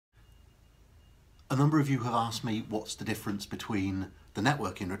A number of you have asked me what's the difference between the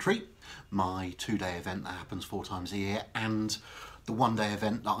networking retreat, my 2-day event that happens 4 times a year, and the 1-day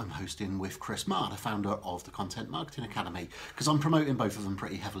event that I'm hosting with Chris Marr, the founder of the Content Marketing Academy, because I'm promoting both of them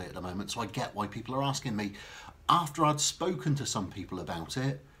pretty heavily at the moment, so I get why people are asking me. After I'd spoken to some people about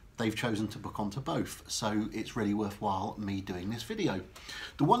it, they've chosen to book onto both, so it's really worthwhile me doing this video.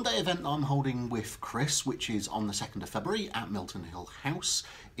 The 1-day event that I'm holding with Chris, which is on the 2nd of February at Milton Hill House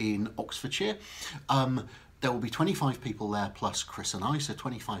in Oxfordshire, there will be 25 people there plus Chris and I, so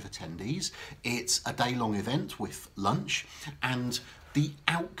 25 attendees. It's a day-long event with lunch, and the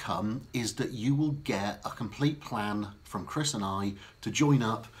outcome is that you will get a complete plan from Chris and I to join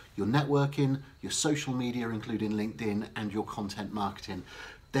up your networking, your social media, including LinkedIn, and your content marketing.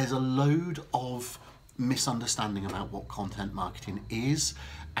 There's a load of misunderstanding about what content marketing is,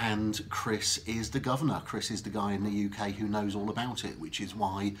 and Chris is the governor. Chris is the guy in the UK who knows all about it, which is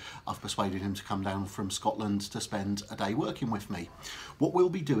why I've persuaded him to come down from Scotland to spend a day working with me. What we'll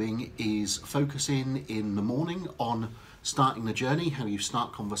be doing is focusing in the morning on starting the journey, how you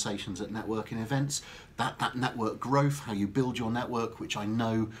start conversations at networking events, that network growth, how you build your network, which I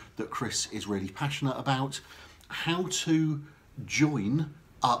know that Chris is really passionate about, how to join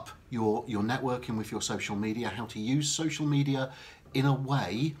up your networking with your social media, how to use social media in a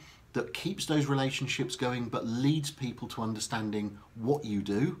way that keeps those relationships going but leads people to understanding what you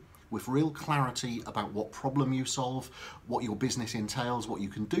do with real clarity about what problem you solve, what your business entails, what you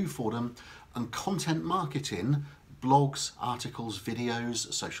can do for them, and content marketing, blogs, articles,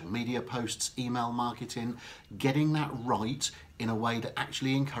 videos, social media posts, email marketing, getting that right in a way that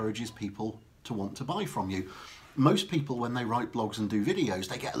actually encourages people to want to buy from you. Most people, when they write blogs and do videos,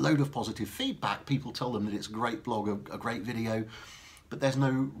 they get a load of positive feedback. People tell them that it's a great blog, a great video, but there's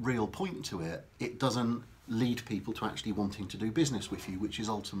no real point to it. It doesn't lead people to actually wanting to do business with you, which is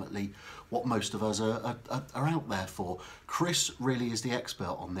ultimately what most of us are out there for. Chris really is the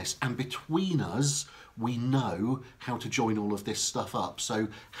expert on this, and between us, we know how to join all of this stuff up. So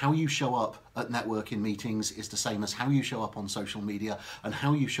how you show up at networking meetings is the same as how you show up on social media and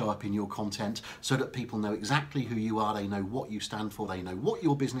how you show up in your content, so that people know exactly who you are, they know what you stand for, they know what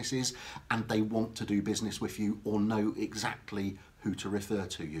your business is, and they want to do business with you or know exactly who to refer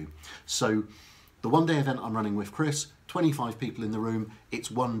to you. So the 1-day event I'm running with Chris, 25 people in the room. It's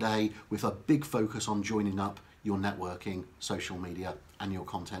 1 day with a big focus on joining up your networking, social media, and your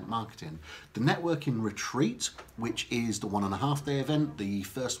content marketing. The networking retreat, which is the 1.5-day event, the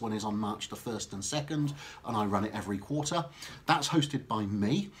first one is on March the 1st and 2nd, and I run it every quarter. That's hosted by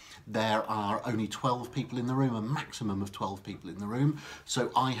me. There are only 12 people in the room, a maximum of 12 people in the room,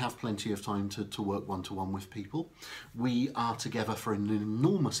 so I have plenty of time to work one-to-one with people. We are together for an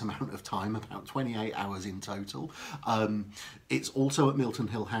enormous amount of time, about 28 hours in total. It's also at Milton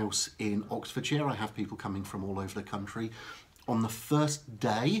Hill House in Oxfordshire. I have people coming from all over the country. On the first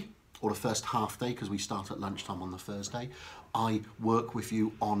day, or the first half day, because we start at lunchtime on the Thursday, I work with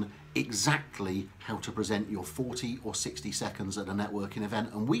you on exactly how to present your 40 or 60 seconds at a networking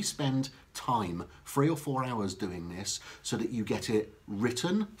event, and we spend time, 3 or 4 hours doing this, so that you get it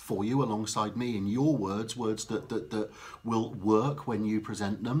written for you alongside me in your words that will work when you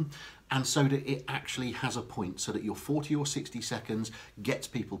present them, and so that it actually has a point, so that your 40 or 60 seconds gets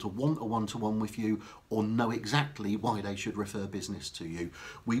people to want a one-to-one with you or know exactly why they should refer business to you.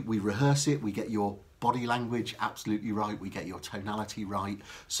 We rehearse it, we get your body language absolutely right, we get your tonality right,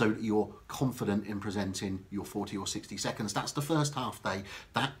 so that you're confident in presenting your 40 or 60 seconds. That's the first half day.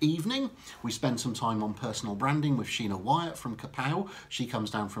 That evening, we spend some time on personal branding with Sheena Wyatt from Kapow. She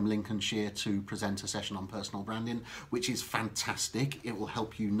comes down from Lincolnshire to present a session on personal branding, which is fantastic. It will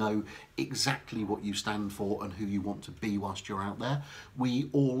help you know exactly what you stand for and who you want to be whilst you're out there.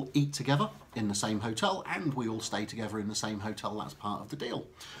 We all eat together in the same hotel, and we all stay together in the same hotel. That's part of the deal.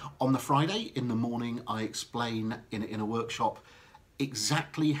 On the Friday in the morning, I explain in a workshop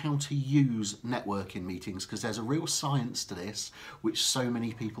exactly how to use networking meetings, because there's a real science to this which so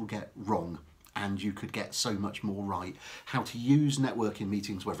many people get wrong, and you could get so much more right. How to use networking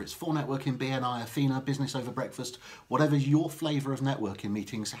meetings, whether it's for networking, BNI, Athena, business over breakfast, whatever your flavour of networking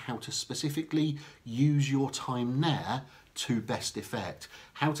meetings, how to specifically use your time there to best effect.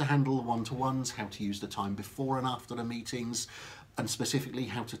 How to handle the one-to-ones, how to use the time before and after the meetings, and specifically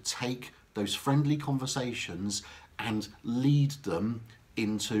how to take those friendly conversations and lead them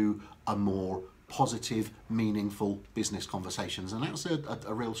into a more positive, meaningful business conversations. And that's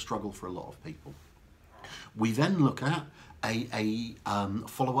a real struggle for a lot of people. We then look at a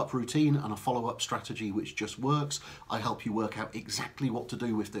follow-up routine and a follow-up strategy which just works. I help you work out exactly what to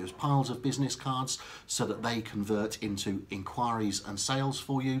do with those piles of business cards so that they convert into inquiries and sales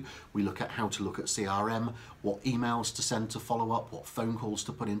for you. We look at how to look at CRM, what emails to send to follow up, what phone calls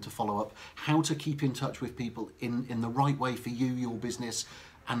to put into follow up, how to keep in touch with people in the right way for you, your business,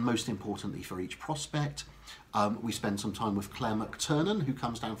 and most importantly for each prospect. We spend some time with Claire McTurnan, who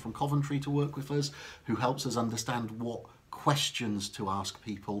comes down from Coventry to work with us, who helps us understand what questions to ask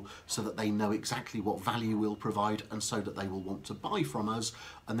people so that they know exactly what value we'll provide and so that they will want to buy from us.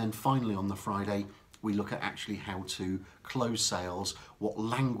 And then finally on the Friday, we look at actually how to close sales, what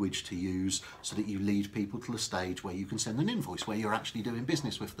language to use so that you lead people to the stage where you can send an invoice, where you're actually doing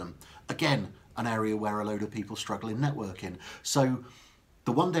business with them. Again, an area where a load of people struggle in networking. So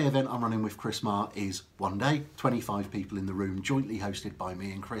the one-day event I'm running with Chris Marr is one day, 25 people in the room, jointly hosted by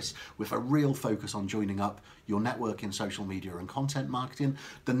me and Chris, with a real focus on joining up your network in social media and content marketing.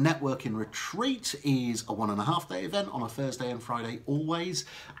 The networking retreat is a 1.5 day event on a Thursday and Friday always,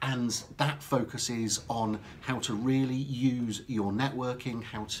 and that focuses on how to really use your networking,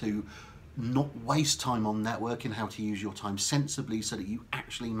 how to not waste time on networking, how to use your time sensibly so that you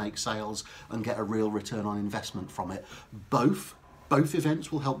actually make sales and get a real return on investment from it. Both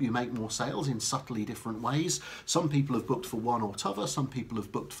events will help you make more sales in subtly different ways. Some people have booked for one or t'other, some people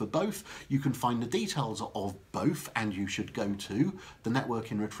have booked for both. You can find the details of both, and you should go to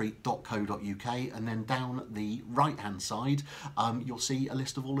thenetworkingretreat.co.uk, and then down the right hand side you'll see a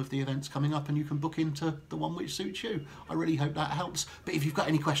list of all of the events coming up, and you can book into the one which suits you. I really hope that helps, but if you've got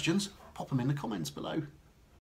any questions, pop them in the comments below.